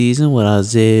Season with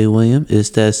Isaiah Williams. It's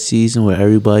that season where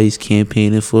everybody's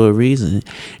campaigning for a reason.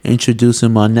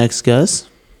 Introducing my next guest.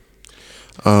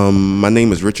 My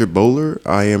name is Richard Bowler.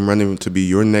 I am running to be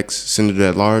your next senator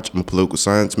at large. I'm a political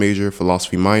science major,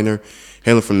 philosophy minor,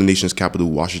 hailing from the nation's capital,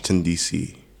 Washington,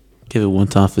 D.C. Give it one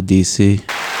time for DC.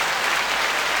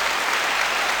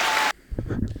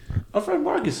 Our friend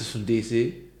Marcus is from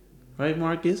DC. Right,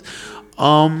 Marcus?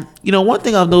 One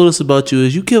thing I've noticed about you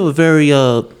is you give a very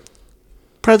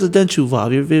presidential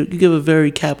vibe. You give a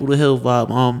very Capitol Hill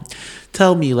vibe.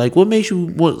 Tell me, like, what makes you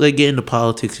want get into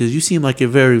politics? Because you seem like you're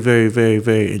very, very, very,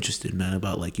 very interested, man.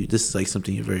 About like you, this is like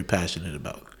something you're very passionate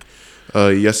about.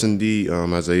 Yes, indeed,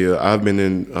 Isaiah. I've been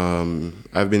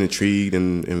intrigued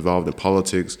and involved in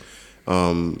politics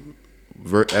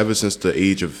ever since the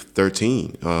age of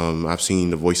 13. I've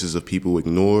seen the voices of people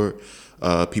ignored,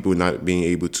 people not being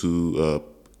able to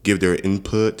give their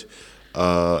input.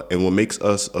 And what makes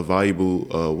us a valuable,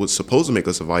 what's supposed to make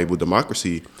us a valuable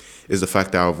democracy, is the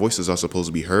fact that our voices are supposed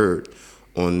to be heard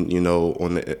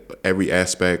on every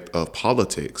aspect of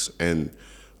politics. And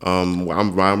why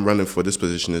I'm running for this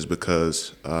position is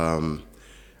because I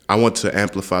want to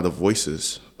amplify the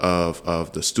voices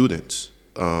of the students,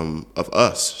 of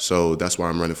us. So that's why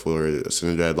I'm running for a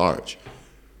senator at large.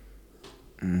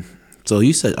 So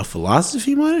you said a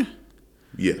philosophy minor?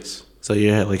 Yes. So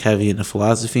you're like heavy into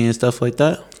philosophy and stuff like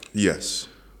that? Yes.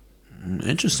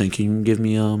 Interesting. Can you give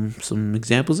me some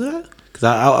examples of that? Because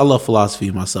I love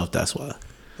philosophy myself. That's why.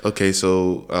 Okay,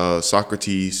 so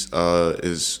Socrates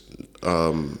is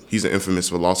he's an infamous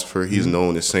philosopher. He's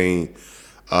known as saying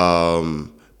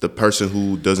the person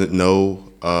who doesn't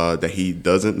know that he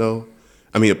doesn't know.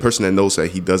 I mean, a person that knows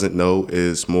that he doesn't know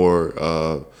is more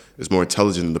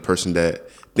intelligent than the person that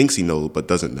thinks he knows but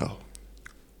doesn't know.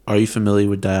 Are you familiar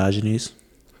with Diogenes?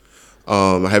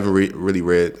 I haven't really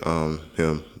read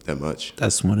him that much.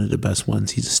 That's one of the best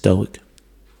ones. He's a Stoic.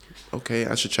 Okay,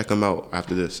 I should check him out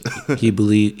after this. He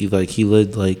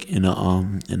lived like in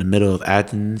the middle of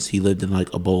Athens. He lived in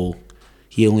like a bowl.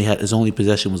 He only had his only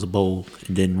possession was a bowl.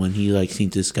 And then when he like seen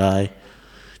this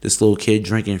little kid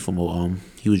drinking from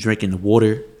he was drinking the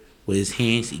water with his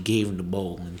hands. He gave him the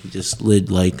bowl, and he just lived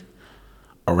like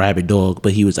a rabid dog.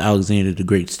 But he was Alexander the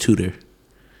Great's tutor.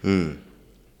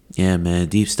 Yeah, man,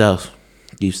 deep stuff.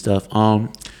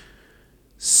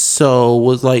 So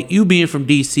was like you being from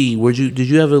DC, did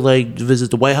you ever like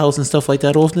visit the White House and stuff like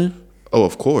that often? Oh,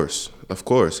 of course. I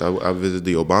visited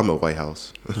the Obama White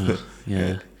House.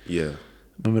 Yeah. Yeah.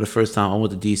 Remember the first time I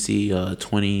went to DC,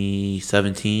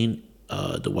 2017.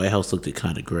 The White House looked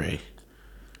kind of gray.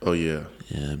 Oh yeah.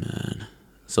 Yeah, man.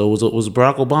 So was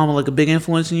Barack Obama like a big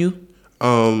influence in you?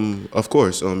 Of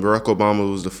course. Barack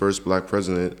Obama was the first black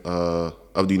president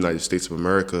of the United States of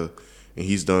America, and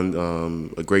he's done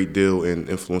a great deal in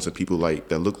influencing people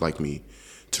that look like me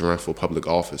to run for public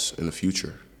office in the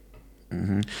future.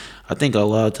 Mm-hmm. I think a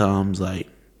lot of times, like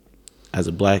as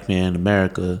a black man in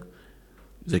America,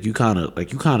 it's like you kind of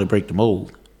break the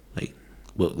mold,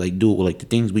 the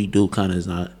things we do kind of is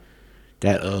not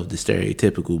that of the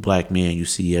stereotypical black man you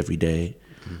see every day.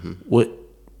 Mm-hmm. What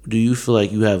do you feel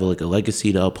like you have like a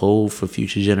legacy to uphold for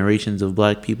future generations of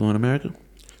black people in America?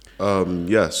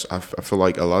 Yes, I feel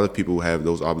like a lot of people have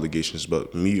those obligations,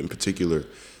 but me in particular,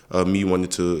 me wanting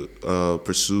to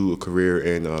pursue a career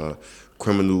in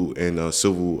criminal and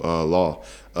civil law,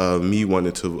 me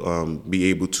wanting to be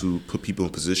able to put people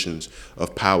in positions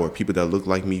of power, people that look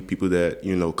like me, people that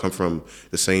come from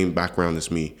the same background as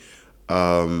me.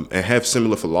 And have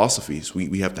similar philosophies.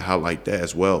 We have to highlight that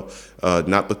as well.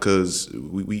 Not because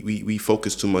we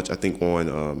focus too much, I think,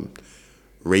 on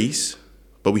race,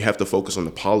 but we have to focus on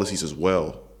the policies as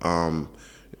well. And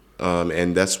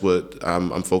that's what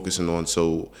I'm focusing on.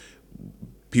 So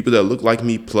people that look like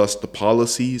me plus the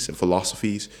policies and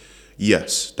philosophies,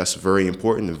 yes, that's very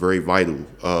important and very vital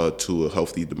to a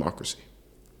healthy democracy.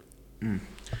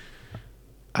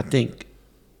 I think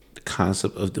the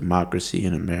concept of democracy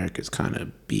in America is kind of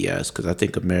BS because I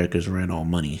think America's ran on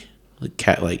money.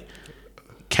 Like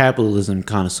capitalism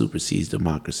kind of supersedes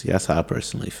democracy. That's how I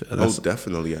personally feel.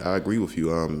 Definitely. I agree with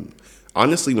you.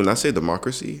 Honestly, when I say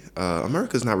democracy,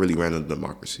 America's not really ran on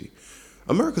democracy.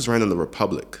 America's ran on the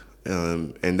republic.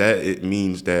 And that it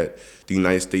means that the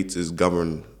United States is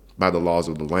governed by the laws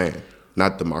of the land,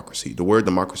 not democracy. The word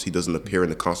democracy doesn't appear in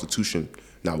the Constitution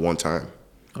not one time.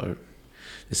 Or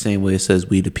the same way it says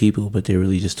we the people, but they're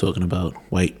really just talking about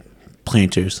white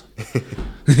planters.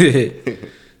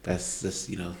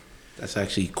 That's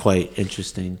actually quite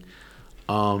interesting.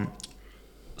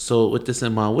 So with this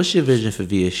in mind, what's your vision for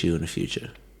VSU in the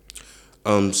future?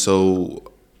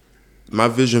 So my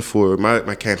vision for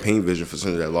my campaign vision for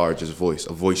Senator at Large is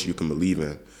a voice you can believe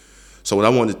in. So what I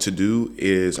wanted to do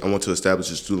is I want to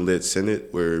establish a student-led Senate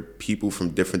where people from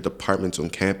different departments on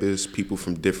campus, people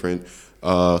from different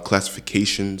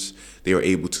classifications, they are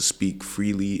able to speak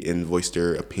freely and voice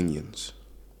their opinions.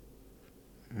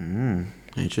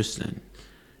 Interesting.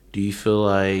 Do you feel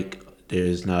like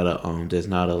there's not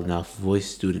enough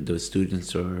voice the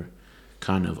students are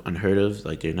kind of unheard of,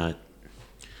 like they're not,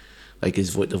 like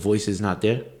the voice is not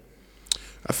there?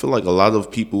 I feel like a lot of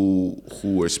people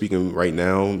who are speaking right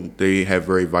now, they have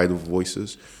very vital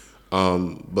voices.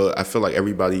 But I feel like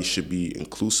everybody should be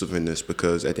inclusive in this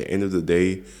because at the end of the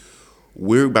day,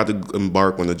 we're about to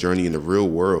embark on a journey in the real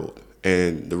world.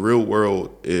 And the real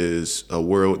world is a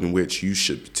world in which you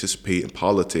should participate in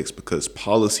politics because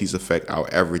policies affect our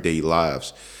everyday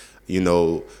lives. You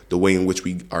know, the way in which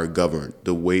we are governed,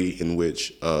 the way in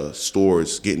which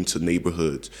stores get into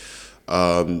neighborhoods,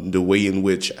 the way in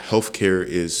which healthcare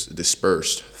is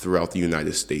dispersed throughout the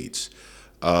United States.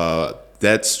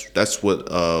 That's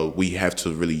what we have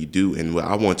to really do. And what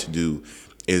I want to do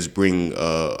is bring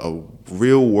a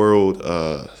real world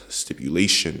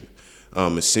stipulation,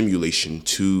 a simulation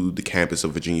to the campus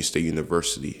of Virginia State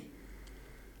University.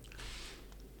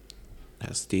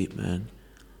 That's deep, man.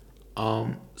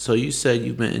 So you said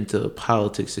you've been into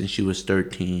politics since you was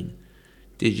 13.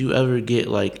 Did you ever get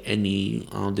like any?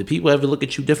 Did people ever look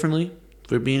at you differently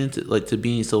for being to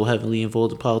being so heavily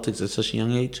involved in politics at such a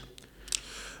young age?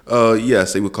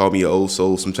 Yes, they would call me an old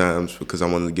soul sometimes because I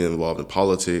wanted to get involved in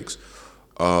politics.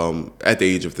 At the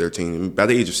age of 13, by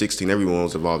the age of 16, everyone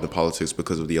was involved in politics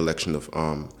because of the election of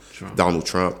Donald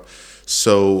Trump.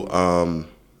 So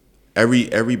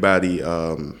everybody,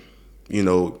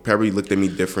 probably looked at me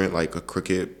different, like a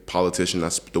crooked politician.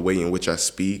 The way in which I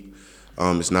speak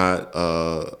is not,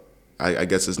 I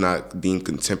guess, it's not deemed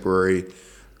contemporary.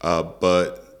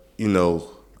 But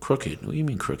Crooked? What do you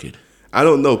mean crooked? I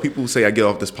don't know. People say I get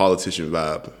off this politician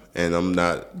vibe, and I'm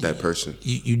not that person.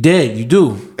 You did. You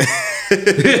do.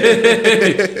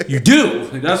 You do.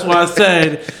 That's why I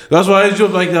said. That's why I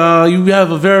just like you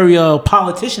have a very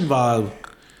politician vibe.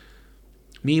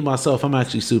 Me myself, I'm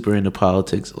actually super into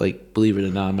politics. Like, believe it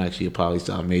or not, I'm actually a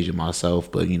poli-sci major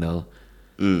myself. But I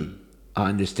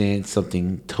understand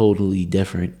something totally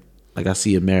different. Like I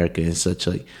see America in such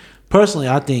like. Personally,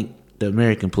 I think the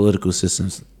American political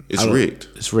system's rigged.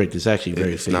 It's rigged. It's actually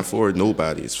very It's fake. not for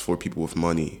nobody. It's for people with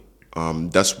money.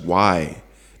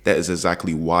 That is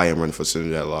exactly why I'm running for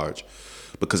Senator at Large.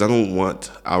 Because I don't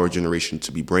want our generation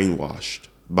to be brainwashed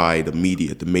by the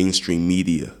media, the mainstream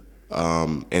media. I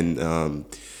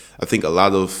think a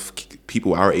lot of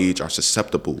people our age are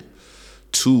susceptible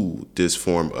to this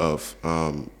form of,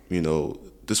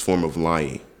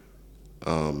 lying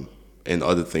and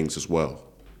other things as well.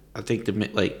 I think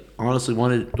honestly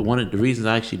one of the reasons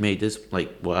I actually made this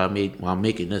I'm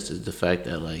making this is the fact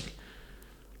that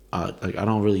I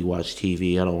don't really watch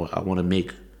TV. I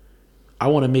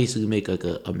want to basically make like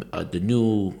the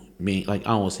new main, like I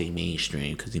don't want to say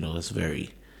mainstream because it's very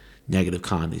negative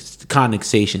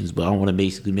connotations, but I want to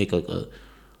basically make like a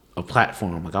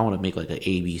platform. Like I want to make like an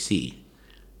ABC,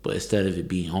 but instead of it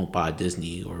being owned by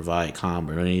Disney or Viacom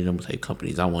or any of them type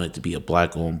companies, I want it to be a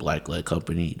black-owned, black-led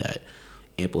company that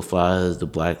amplifies the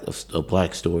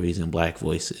black stories and black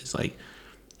voices. Like,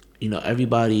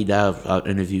 everybody that I've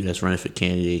interviewed that's running for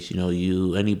candidates,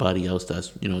 you, anybody else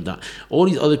that's, not, all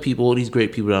these other people, all these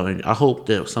great people that I hope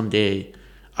that someday,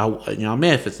 I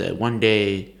manifest that one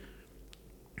day,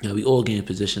 we all get in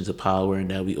positions of power and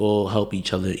that we all help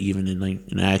each other even in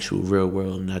the actual real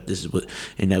world, and that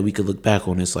we could look back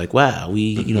on this like, wow,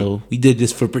 we we did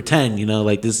this for pretend,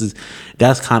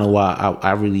 that's kind of why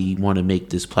I really want to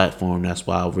make this platform. That's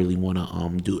why I really want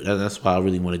to do it. That's why I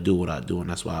really want to do what I do, and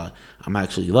that's why I'm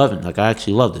actually loving. Like I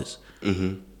actually love this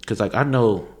because I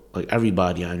know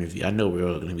everybody I interview, I know we're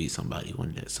all gonna be somebody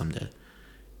one day, someday.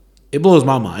 It blows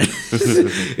my mind.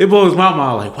 It blows my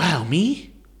mind. Like, wow, me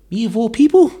of all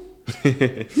people,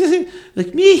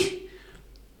 like me.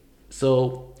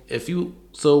 So if you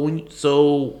have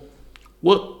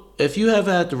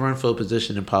had to run for a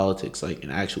position in politics, like an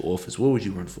actual office, what would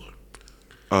you run for?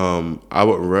 I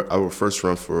would first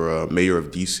run for mayor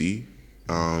of DC,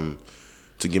 to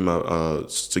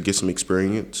get some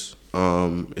experience.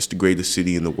 It's the greatest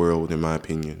city in the world, in my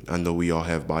opinion. I know we all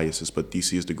have biases, but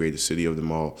DC is the greatest city of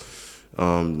them all.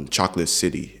 Chocolate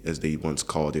City, as they once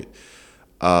called it.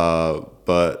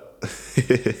 But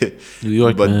New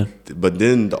York, man. But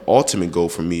then the ultimate goal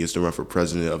for me is to run for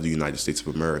president of the United States of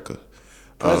America.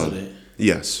 President?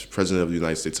 Yes, president of the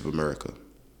United States of America.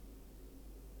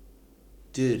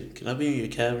 Dude, can I be in your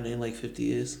cabinet in like 50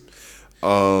 years?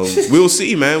 We'll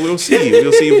see, man. We'll see.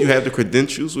 We'll see if you have the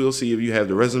credentials. We'll see if you have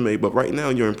the resume. But right now,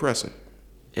 you're impressing.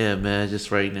 Yeah, man.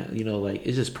 Just right now, like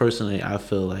it's just personally, I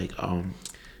feel like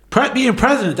being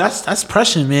president. That's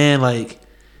pressure, man. Like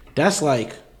that's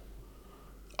like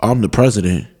I'm the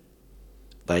president.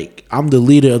 Like I'm the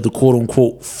leader of the quote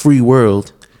unquote free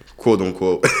world. Quote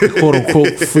unquote. Quote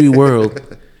unquote free world.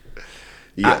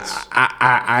 Yes.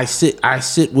 I sit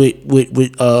with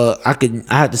I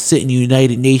had to sit in the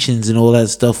United Nations and all that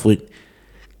stuff with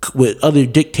other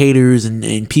dictators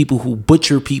and people who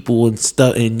butcher people and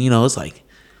stuff, and it's like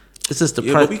it's just the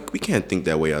but we can't think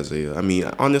that way, Isaiah. I mean,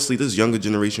 honestly, this younger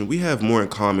generation, we have more in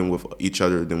common with each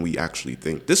other than we actually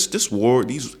think. This war,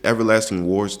 these everlasting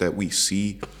wars that we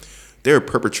see, they're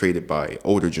perpetrated by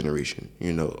older generations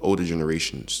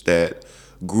that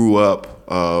grew up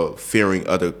fearing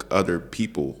other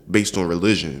people based on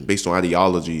religion, based on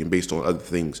ideology, and based on other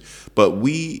things. But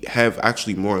we have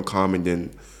actually more in common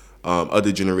than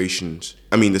other generations.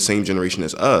 I mean, the same generation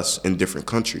as us in different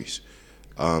countries.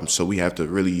 So we have to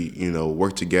really,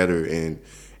 work together and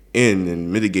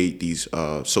mitigate these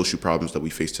social problems that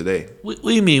we face today. What do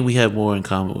you mean we have more in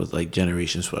common with like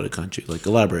generations for other countries? Like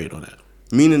elaborate on that.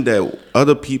 Meaning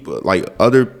that people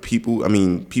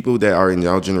that are in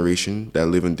our generation that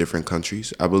live in different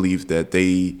countries, I believe that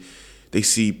they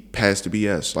see past the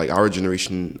BS. Like our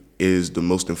generation is the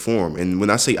most informed. And when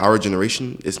I say our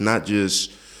generation, it's not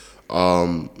just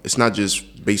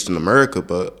based in America,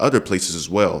 but other places as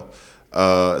well.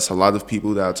 It's a lot of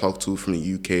people that I talk to from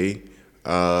the UK,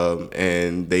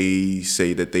 and they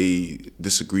say that they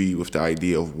disagree with the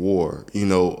idea of war.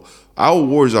 Our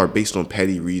wars are based on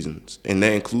petty reasons, and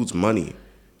that includes money.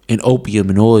 And opium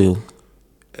and oil.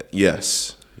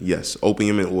 Yes,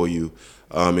 opium and oil,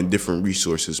 and different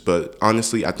resources. But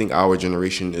honestly, I think our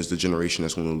generation is the generation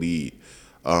that's going to lead,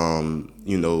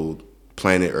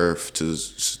 planet Earth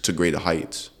to greater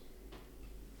heights.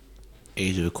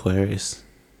 Age of Aquarius,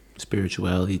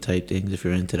 spirituality type things, if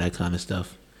you're into that kind of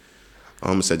stuff.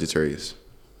 I'm a Sagittarius.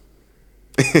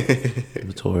 I'm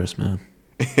a Taurus, man.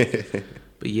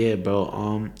 But yeah,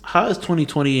 bro. How has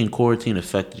 2020 and quarantine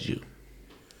affected you?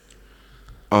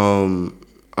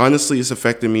 Honestly, it's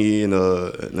affected me in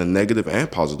a negative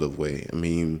and positive way. I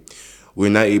mean, we're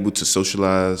not able to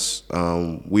socialize.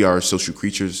 We are social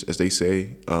creatures, as they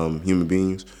say, human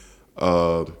beings,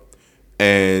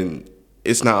 and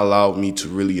it's not allowed me to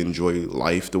really enjoy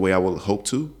life the way I would hope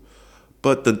to.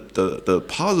 But the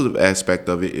positive aspect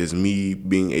of it is me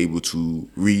being able to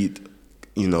read,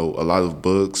 a lot of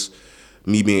books,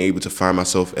 me being able to find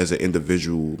myself as an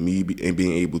individual, and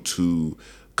being able to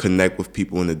connect with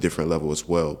people in a different level as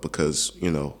well, because,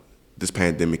 this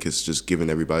pandemic has just given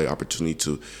everybody opportunity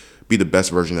to be the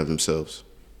best version of themselves.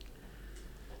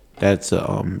 That's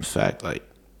a fact. Like,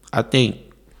 I think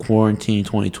quarantine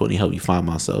 2020 helped me find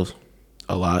myself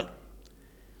a lot.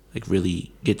 Like,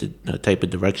 really get the type of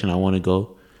direction I want to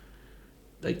go.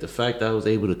 Like, the fact that I was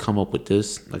able to come up with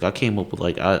this, like, I came up with,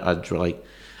 like, I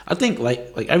think,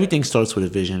 like everything starts with a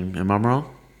vision. Am I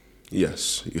wrong?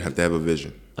 Yes, you have to have a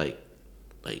vision. Like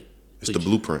it's the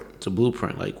blueprint. It's a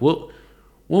blueprint. Like, what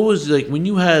was, like, when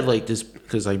you had, like, this,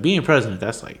 because, like, being president,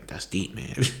 that's deep,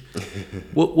 man.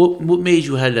 what made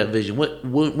you have that vision?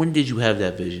 When did you have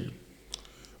that vision?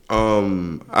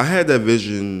 I had that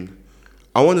vision.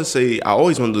 I want to say I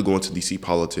always wanted to go into DC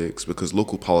politics, because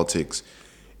local politics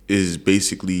is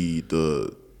basically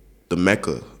the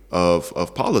mecca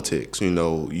of politics.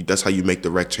 That's how you make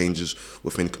direct changes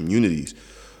within communities.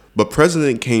 But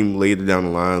president came later down the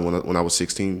line when I was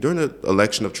 16 during the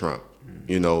election of Trump.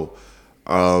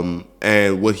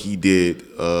 And what he did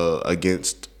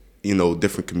against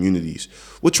different communities.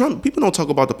 With Trump, people don't talk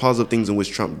about the positive things in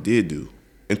which Trump did do,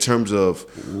 in terms of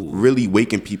really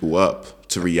waking people up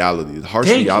to reality, the harsh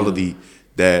reality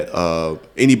that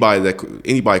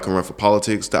anybody can run for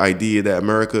politics. The idea that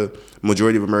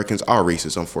majority of Americans are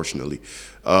racist, unfortunately.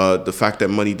 The fact that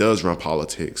money does run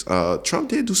politics. Trump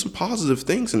did do some positive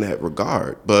things in that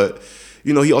regard, but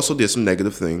he also did some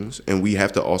negative things, and we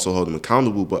have to also hold him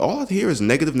accountable. But all I hear is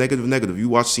negative, negative, negative. You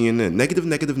watch CNN, negative,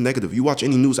 negative, negative. You watch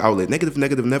any news outlet, negative,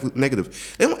 negative,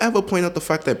 negative. They don't ever point out the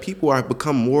fact that people are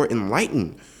become more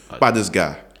enlightened by this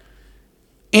guy.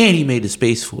 And he made the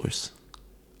Space Force.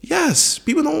 Yes,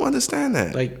 people don't understand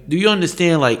that. Like, do you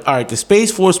understand? Like, all right, the Space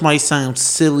Force might sound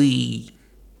silly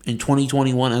in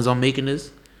 2021 as I'm making this,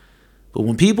 but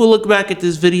when people look back at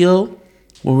this video,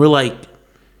 when we're like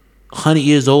 100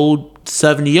 years old,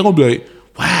 70, you're gonna be like,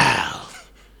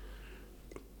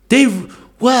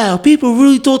 wow, people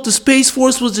really thought the Space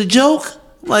Force was a joke.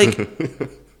 Like,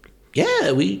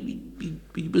 yeah, we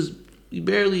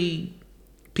barely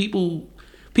people.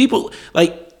 People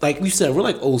like we said, we're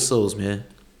like old souls, man.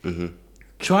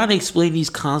 Trying to explain these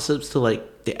concepts to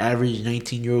like the average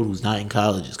 19-year-old who's not in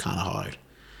college is kind of hard.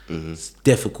 It's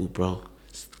difficult, bro.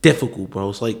 It's difficult, bro.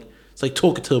 It's like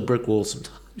talking to a brick wall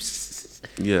sometimes.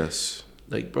 Yes.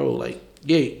 Like, bro, like,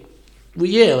 yeah, well,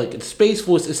 yeah, like in Space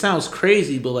Force, it sounds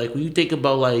crazy, but like when you think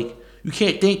about like, you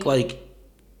can't think like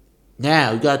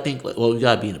now. You gotta think like, well, you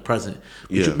gotta be in the present.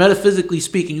 But Yeah. metaphysically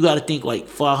speaking, you gotta think like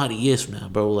 500 years from now,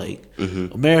 bro. Like,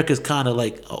 America's kind of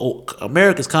like,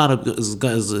 America's kind of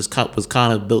was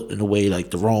kind of built in a way like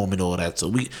the Rome and all that.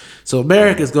 So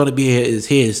America's gonna be here, is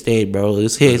here to stay, bro.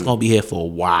 It's gonna be here for a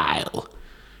while.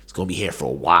 It's gonna be here for a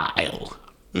while.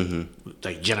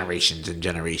 Like generations and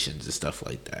generations and stuff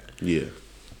like that. Yeah.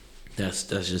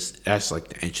 That's like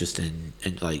the interesting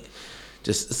and like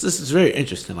this is very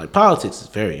interesting. Like politics is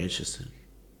very interesting,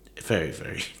 very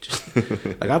very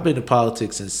interesting. Like I've been to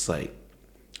politics since like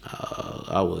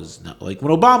I was not like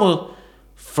when Obama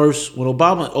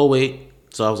 08,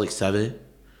 so I was like 7.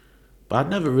 But I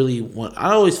never really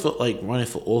I always felt like running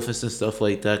for office and stuff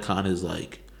like that kind of is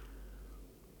like,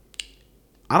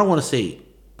 I don't want to say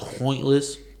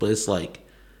pointless, but it's like,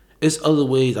 it's other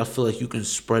ways I feel like you can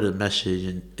spread a message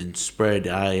and spread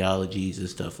the ideologies and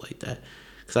stuff like that.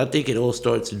 Because I think it all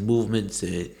starts in movements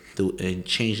and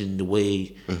changing the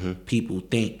way people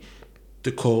think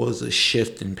to cause a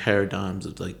shift in paradigms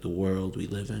of like the world we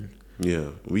live in. Yeah.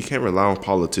 We can't rely on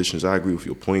politicians. I agree with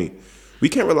your point. We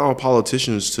can't rely on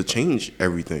politicians to change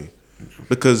everything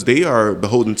because they are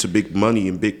beholden to big money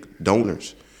and big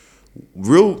donors.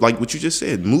 Real, like what you just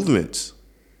said, movements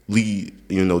lead,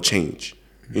 change.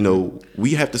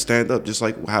 We have to stand up, just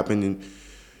like what happened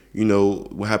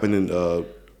in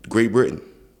Great Britain.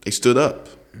 They stood up.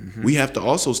 We have to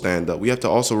also stand up. We have to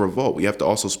also revolt. We have to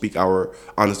also speak our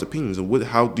honest opinions. And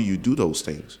how do you do those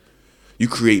things? You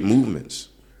create movements.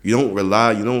 You don't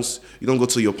rely. You don't go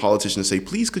to your politician and say,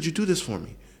 "Please, could you do this for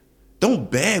me?"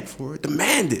 Don't beg for it.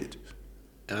 Demand it.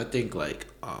 And I think like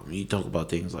you talk about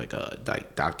things like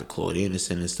Dr. Claude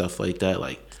Anderson and stuff like that.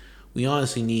 Like we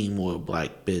honestly need more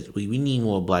black biz. We need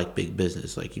more black big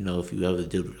business. Like if you ever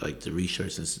did like the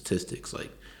research and statistics,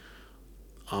 like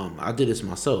I did this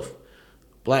myself.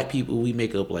 Black people, we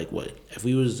make up like what? If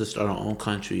we was to start our own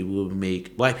country, we would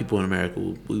make black people in America.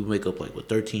 We would make up like what,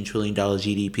 $13 trillion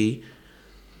GDP.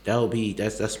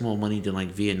 That's more money than like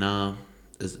Vietnam.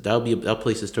 That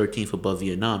place is 13th above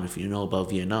Vietnam. If you know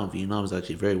about Vietnam, Vietnam is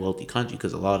actually a very wealthy country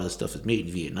because a lot of the stuff is made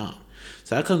in Vietnam.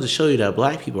 So that comes to show you that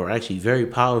black people are actually very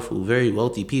powerful, very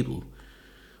wealthy people.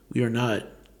 We are not.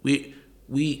 We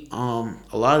a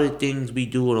lot of things we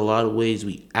do in a lot of ways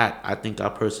we act. I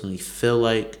personally feel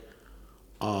like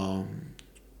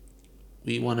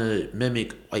we want to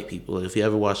mimic white people. If you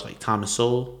ever watch like Thomas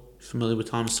Sowell, familiar with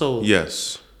Thomas Sowell?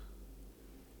 Yes.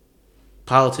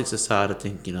 Politics aside, I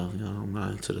think I'm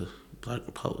not into the Black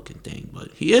Republican thing,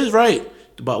 but he is right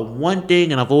about one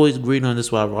thing, and I've always agreed on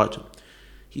this while I watch him.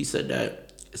 He said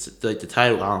that it's like the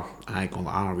title. I ain't gonna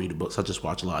lie, I don't read the books. I just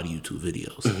watch a lot of YouTube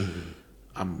videos.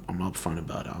 I'm upfront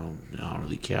about it. I don't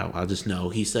really care. I just know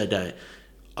he said that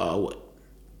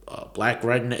black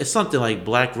redneck. It's something like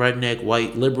black redneck,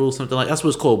 white liberal, something like that's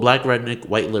what it's called. Black redneck,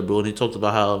 white liberal, and he talked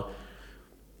about how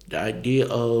the idea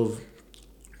of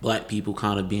black people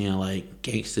kind of being like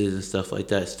gangsters and stuff like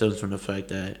that stems from the fact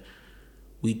that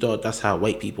we thought that's how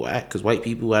white people act, because white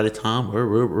people at a time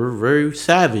were very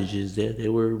savages. They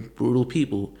were brutal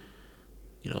people.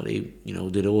 They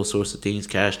did all sorts of things,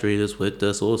 castrated us, whipped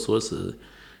us, all sorts of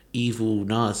evil,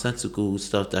 nonsensical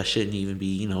stuff that shouldn't even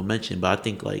be mentioned. But I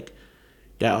think like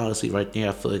that honestly right there,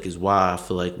 I feel like is why I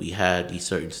feel like we had these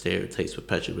certain stereotypes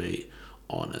perpetuated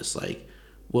on us. Like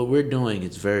what we're doing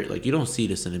is very like you don't see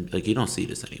this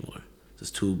anymore.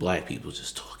 Just two black people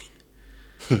just talking.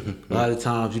 A lot of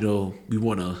times, we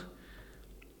wanna,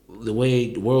 the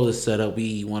way the world is set up,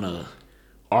 we wanna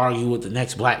argue with the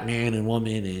next black man and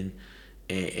woman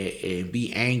and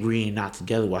be angry and not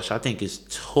together, which I think is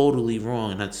totally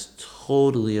wrong, and that's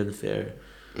totally unfair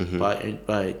by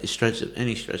any stretch of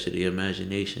the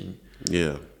imagination.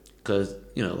 Yeah. Because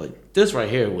like this right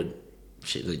here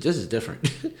this is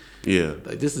different. Yeah.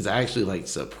 Like this is actually like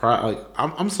surprise. Like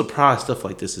I'm surprised stuff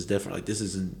like this is different. Like this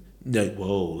isn't like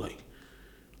whoa, like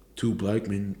two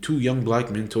young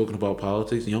black men talking about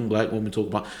politics, a young black woman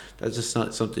talking about. That's just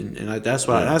not something. And that's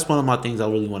why that's one of my things I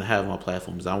really want to have on my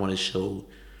platforms. I want to show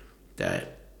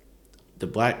that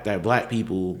black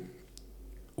people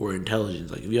were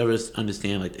intelligent. Like if you ever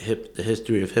understand like the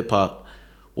history of hip hop,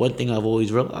 one thing I've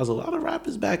always realized, a lot of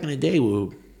rappers back in the day were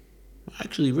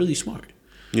actually really smart.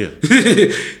 Yeah.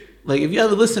 Like if you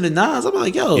ever listen to Nas, I'm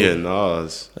like, yo, yeah,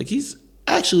 Nas. like he's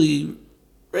actually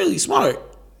really smart.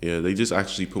 Yeah, they just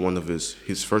actually put one of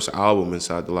his first album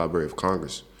inside the Library of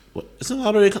Congress. What? It's in the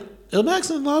Library. Illmax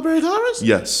in the Library of Congress.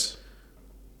 Yes.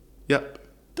 Yep.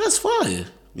 That's fire.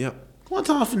 Yep. One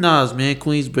time for Nas, man.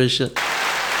 Queensbridge.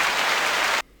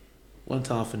 One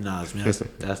time for Nas, man.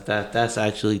 That's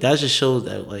actually that just shows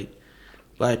that like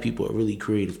black people are really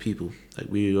creative people. Like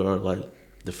we are like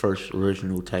the first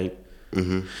original type.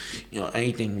 Mm-hmm. You know,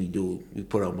 anything we do, we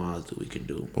put our minds to, we can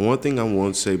do. But one thing I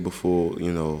want to say before, I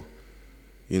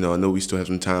know we still have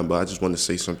some time, but I just want to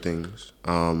say some things.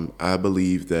 I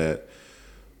believe that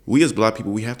we as black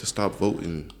people, we have to stop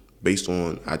voting based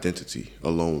on identity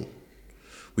alone.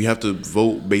 We have to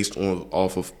vote based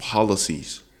off of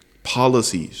policies,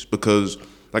 because,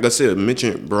 like I said, I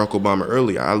mentioned Barack Obama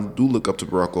earlier. I do look up to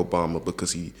Barack Obama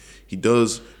because he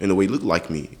does, in a way, look like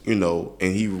me, and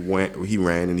he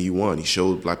ran and he won. He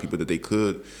showed black people that they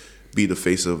could be the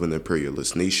face of an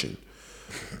imperialist nation.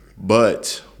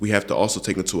 But we have to also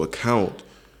take into account,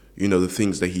 the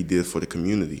things that he did for the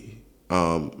community,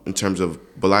 in terms of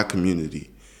black community.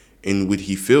 And what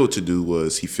he failed to do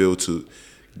was he failed to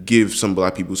give some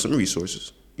black people some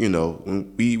resources.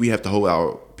 We have to hold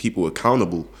our people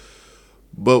accountable.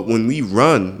 But when we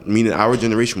run, meaning our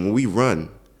generation, when we run,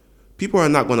 people are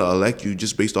not going to elect you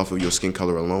just based off of your skin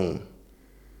color alone.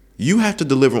 You have to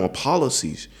deliver on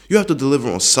policies. You have to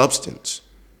deliver on substance.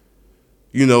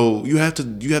 You have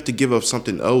to give up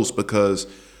something else, because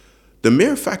the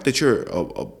mere fact that you're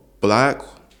a black,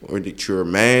 or that you're a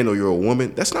man, or you're a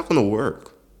woman, that's not going to work.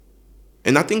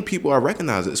 And I think people are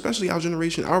recognizing, especially our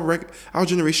generation. Our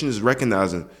generation is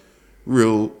recognizing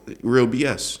real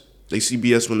BS. They see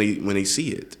BS when they see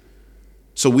it.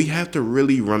 So we have to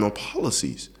really run on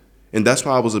policies, and that's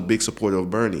why I was a big supporter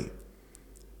of Bernie.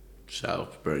 Shout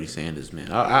out to Bernie Sanders,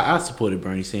 man. I supported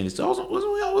Bernie Sanders. Was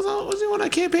he on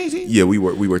that campaign team? Yeah, we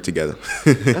were together.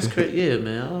 That's great. Yeah,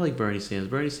 man. I like Bernie Sanders.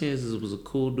 Bernie Sanders was a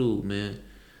cool dude, man.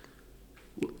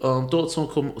 Thoughts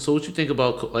on, so what you think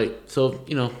about,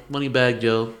 Moneybag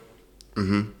Joe?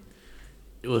 Mm-hmm.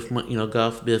 If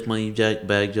God forbid, if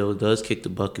Moneybag Joe does kick the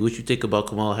bucket, what you think about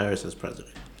Kamala Harris as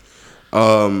president?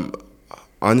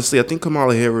 Honestly, I think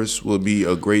Kamala Harris will be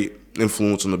a great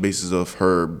influence on the basis of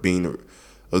her being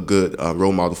a good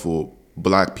role model for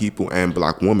black people and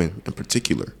black women in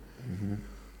particular. Mm-hmm.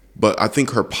 But I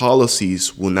think her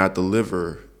policies will not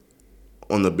deliver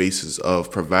on the basis of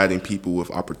providing people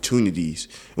with opportunities.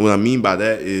 And what I mean by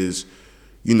that is,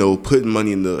 putting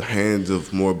money in the hands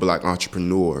of more black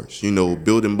entrepreneurs,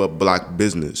 building up black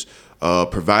business,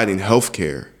 providing health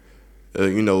care.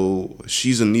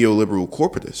 She's a neoliberal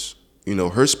corporatist.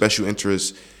 Her special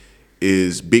interest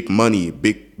is big money,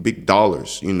 big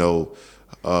dollars,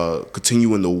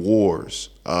 continuing the wars,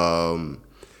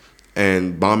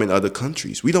 and bombing other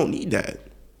countries. We don't need that.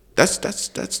 That's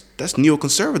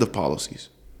neoconservative policies.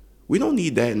 We don't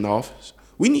need that in office.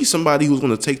 We need somebody who's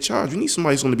going to take charge. We need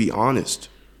somebody who's going to be honest.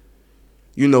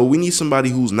 We need somebody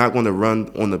who's not going to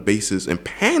run on the basis and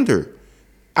pander.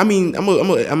 I mean, I'm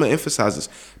gonna emphasize this: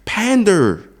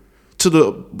 pander to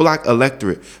the black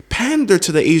electorate, pander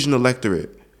to the Asian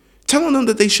electorate, telling them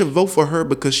that they should vote for her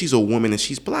because she's a woman and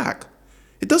she's black.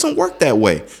 It doesn't work that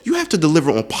way. You have to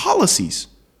deliver on policies.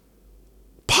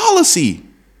 Politics,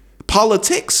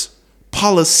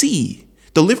 policy.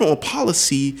 Deliver on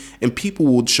policy, and people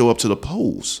will show up to the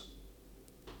polls.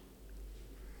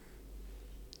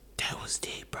 That was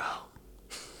deep, bro.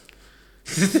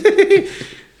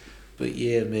 But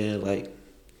yeah, man, like,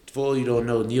 for all you don't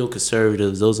know,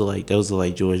 neoconservatives, those are like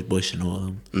George Bush and all of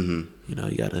them. Mm-hmm.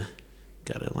 You gotta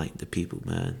like the people,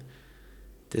 man.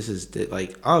 This is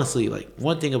honestly, like,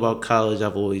 one thing about college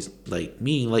I've always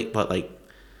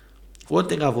one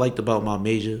thing I've liked about my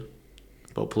major,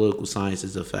 about political science,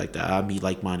 is the fact that I meet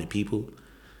like-minded people.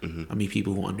 Mm-hmm. I meet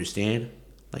people who understand.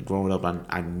 Like, growing up,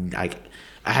 I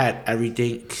had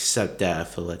everything except that. I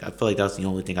feel like that's the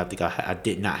only thing I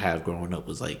did not have growing up,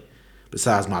 was like,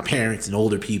 besides my parents and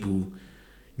older people,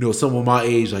 someone my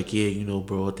age, like, yeah,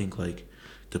 bro, I think like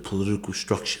the political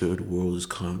structure of the world is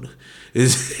kind of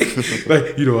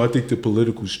like, I think the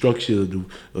political structure of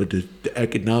the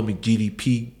economic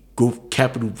GDP growth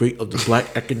capital rate of the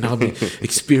black economic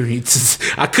experiences.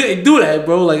 I couldn't do that,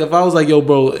 bro. Like, if I was like, yo,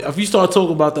 bro, if you start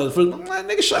talking about that, I'm like,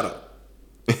 nigga, shut up.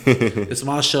 It's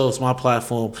my show. It's my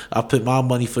platform. I put my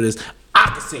money for this.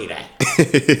 I can say that.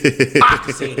 I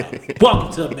can say that.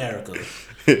 Welcome to America.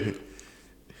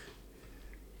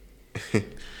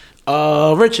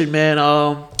 Richard, man.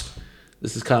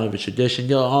 This is kind of a tradition.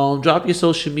 Yo, drop your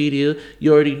social media.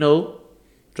 You already know.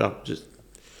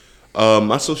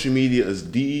 My social media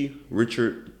is the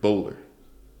Richard Bowler.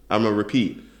 I'm gonna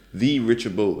repeat, the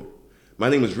Richard Bowler. My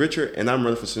name is Richard, and I'm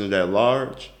running for Senator at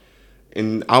large,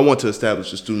 and I want to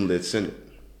establish a student-led Senate.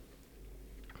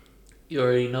 You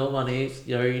already know my name.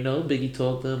 You already know Biggie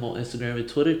Talk Them on Instagram and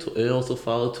Twitter. And also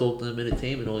follow Talk Them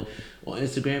Entertainment on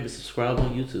Instagram and subscribe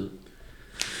on YouTube.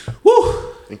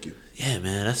 Woo! Thank you. Yeah,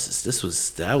 man,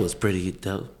 that was pretty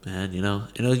dope, man.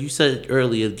 You said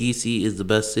earlier DC is the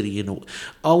best city in the.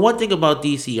 One thing about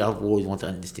DC I've always wanted to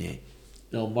understand.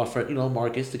 My friend,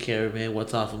 Marcus the Caravan. One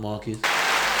time for Marcus.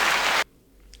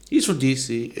 He's from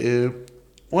DC, and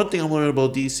one thing I'm learning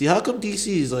about DC, how come DC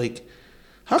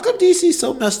is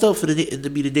so messed up to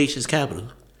be the nation's capital?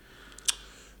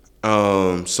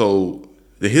 So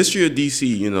the history of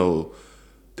DC,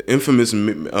 the infamous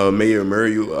Mayor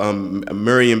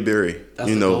Marion Barry, That's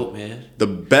the GOAT, man. The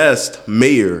best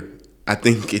mayor I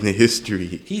think in the history.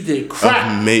 He did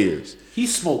crack. Of mayors. He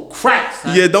smoked crack.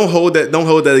 Son. Yeah, don't hold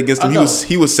that against him.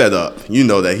 He was set up. You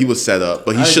know that he was set up,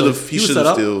 but he should have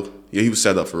still. Yeah, he was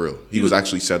set up for real. He was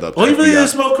actually set up. Oh, he really didn't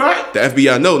smoke crack? The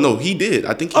FBI, no, he did.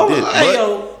 I think he did.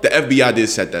 But the FBI did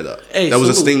set that up. That was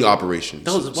a sting operation.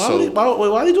 Why did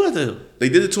they do that to him? They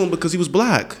did it to him because he was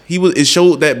black. It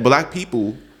showed that black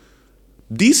people.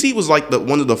 DC was like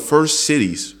one of the first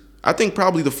cities. I think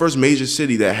probably the first major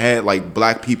city that had like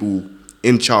black people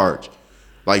in charge,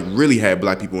 like really had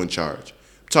black people in charge.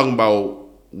 I'm talking about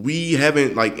we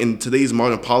haven't like in today's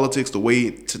modern politics, the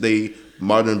way today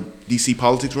modern DC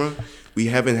politics run, we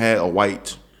haven't had a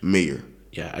white mayor.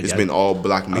 Yeah, it's been all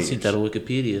black mayors. I seen that on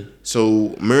Wikipedia.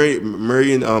 So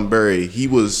Marion Barry, he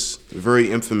was very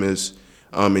infamous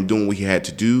in doing what he had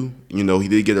to do. He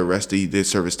did get arrested. He did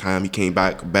serve his time. He came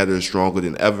back better and stronger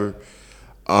than ever.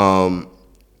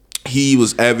 He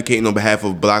was advocating on behalf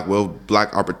of black wealth,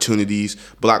 black opportunities,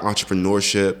 black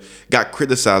entrepreneurship. Got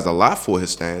criticized a lot for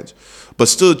his stance, but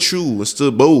still true and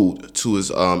still bold to his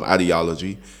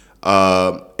ideology.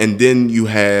 And then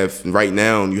right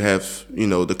now you have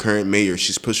the current mayor.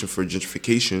 She's pushing for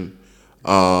gentrification,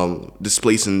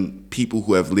 displacing people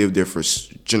who have lived there for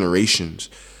generations.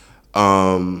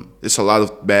 It's a lot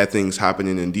of bad things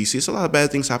happening in DC. It's a lot of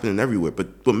bad things happening everywhere. But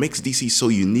what makes DC so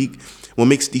unique, what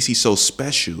makes DC so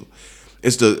special,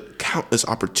 is the countless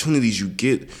opportunities you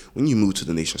get when you move to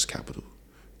the nation's capital.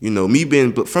 Me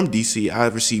being from DC,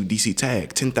 I've received DC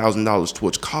Tag, $10,000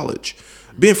 towards college.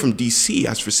 Being from DC,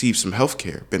 I've received some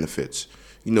healthcare benefits.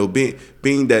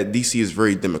 Being that DC is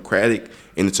very democratic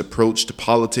in its approach to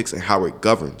politics and how it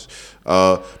governs.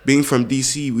 Being from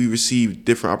DC, we receive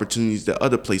different opportunities that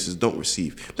other places don't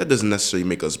receive. That doesn't necessarily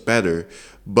make us better,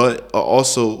 but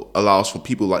also allows for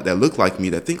people that look like me,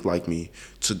 that think like me,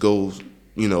 to go,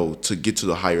 to get to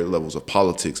the higher levels of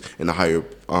politics and the higher,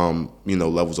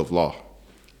 levels of law.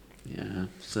 Yeah.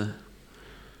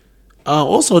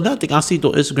 Also, another thing I see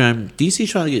on Instagram, DC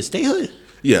trying to get statehood.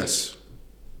 Yes.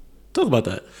 Talk about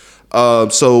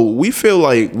that. So we feel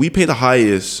like we pay the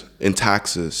highest in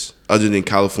taxes, other than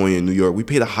California and New York. We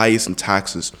pay the highest in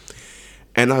taxes,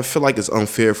 and I feel like it's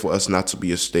unfair for us not to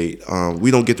be a state.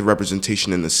 We don't get the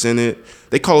representation in the Senate.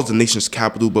 They call us the nation's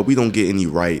capital, but we don't get any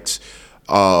rights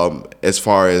as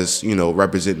far as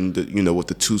representing with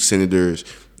the 2 senators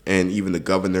and even the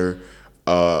governor.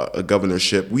 A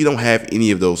governorship. We don't have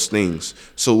any of those things.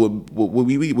 So what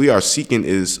we are seeking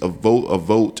is a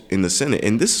vote in the Senate,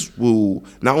 and this will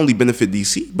not only benefit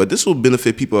DC, but this will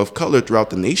benefit people of color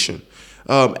throughout the nation.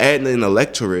 Adding an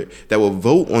electorate that will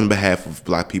vote on behalf of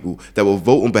black people, that will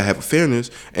vote on behalf of fairness,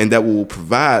 and that will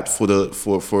provide for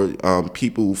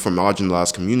people from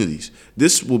marginalized communities.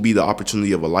 This will be the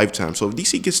opportunity of a lifetime. So if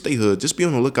DC gets statehood, just be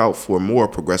on the lookout for more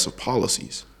progressive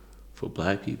policies. For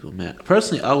black people, man.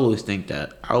 Personally, I always think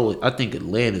that I think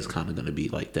Atlanta's kind of going to be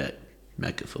like that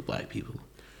mecca for black people.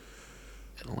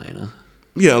 Atlanta.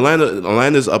 Yeah,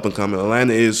 Atlanta's up and coming.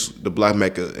 Atlanta is the black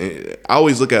mecca. I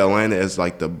always look at Atlanta as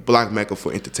like the black mecca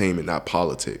for entertainment, not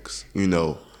politics.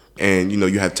 And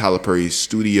you have Tyler Perry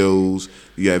Studios.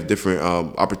 You have different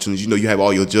opportunities. You have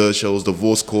all your judge shows,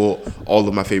 Divorce Court, all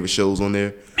of my favorite shows on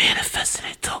there. Manifesting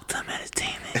and Talk Them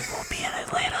Entertainment will be in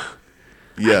Atlanta.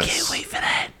 Yes. I can't wait for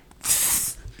that.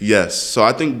 Yes, so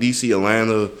I think DC,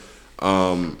 Atlanta,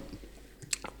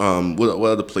 what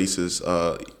other places?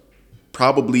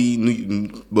 Probably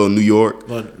New York.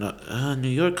 But New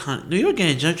York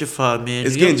getting gentrified, man.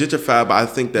 It's getting gentrified, but I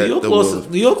think that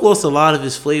New York lost a lot of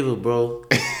its flavor, bro.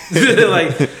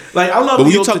 like I love. But when New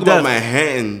you York talk to about death.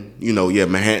 Manhattan,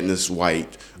 Manhattan is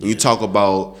white. When you talk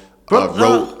about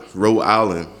Rhode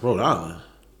Island. Rhode Island.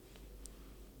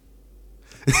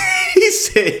 He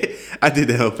said, "I did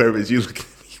that on purpose." You looking at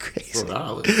me crazy. Rhode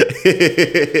Island.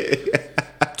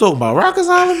 Talking about Rikers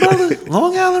Island, brother,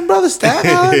 Long Island, brother,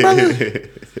 Staten Island, brother.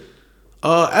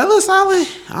 Ellis Island.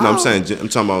 No, I'm saying I'm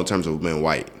talking about in terms of being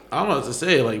white. I'm about to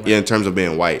say like Yeah, in terms of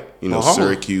being white. You know, Well,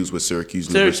 Syracuse with Syracuse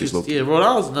University. Syracuse, yeah, bro.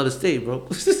 That was another state, bro.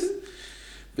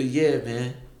 But yeah,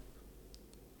 man.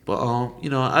 But you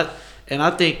know, I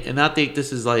think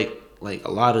this is like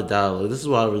a lot of dialogue. This is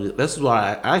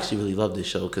why I actually really love this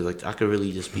show because like I could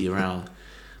really just be around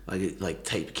like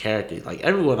type character. Like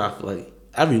everyone, I feel like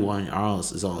everyone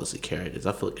is honestly characters.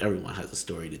 I feel like everyone has a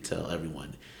story to tell.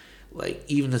 Everyone, like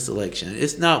even this election,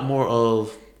 it's not more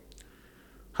of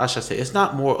how should I say? It's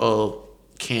not more of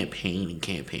campaign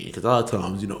because a lot of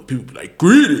times, you know, people be like,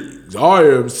 greetings, I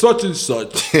am such and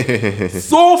such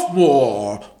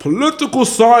sophomore political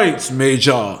science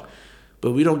major,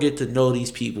 but we don't get to know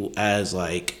these people as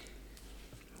like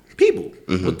people,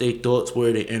 what their thoughts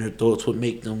were, their inner thoughts, what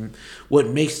makes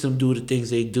them do the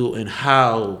things they do, and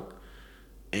how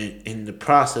and in the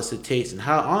process it takes, and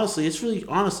how honestly it's really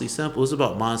honestly simple. It's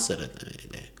about mindset at the end of the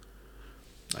day.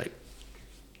 Like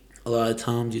a lot of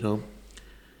times, you know,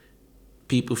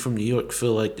 people from New York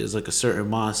feel like there's like a certain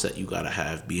mindset you gotta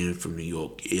have being from New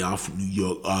York. Yeah, I'm from New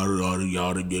York.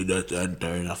 Yada,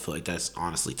 and I feel like that's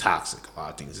honestly toxic. A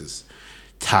lot of things is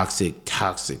toxic.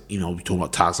 You know, we talking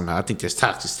about toxic. I think there's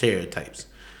toxic stereotypes.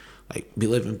 Like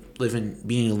being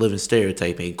a living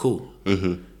stereotype ain't cool.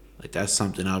 Mm-hmm. Like that's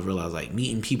something I've realized. Like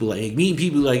meeting people like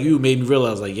you made me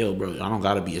realize like, yo, bro, I don't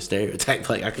gotta be a stereotype.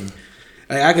 Like I could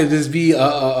just be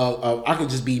I could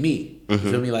just be me. You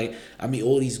feel me? Like I meet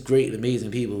all these great,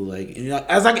 amazing people. Like you know,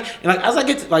 as I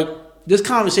get to like this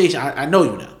conversation, I know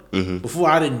you now. Before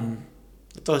I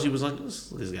thought she was like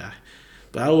this guy,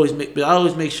 but I always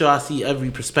make sure I see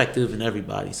every perspective and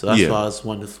everybody. So that's why it's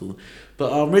wonderful.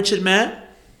 But Richard, man,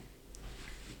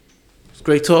 it's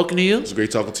great talking to you. It's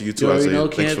great talking to you too. You already know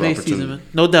Thanks for the campaign season, opportunity. man.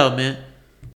 No doubt, man.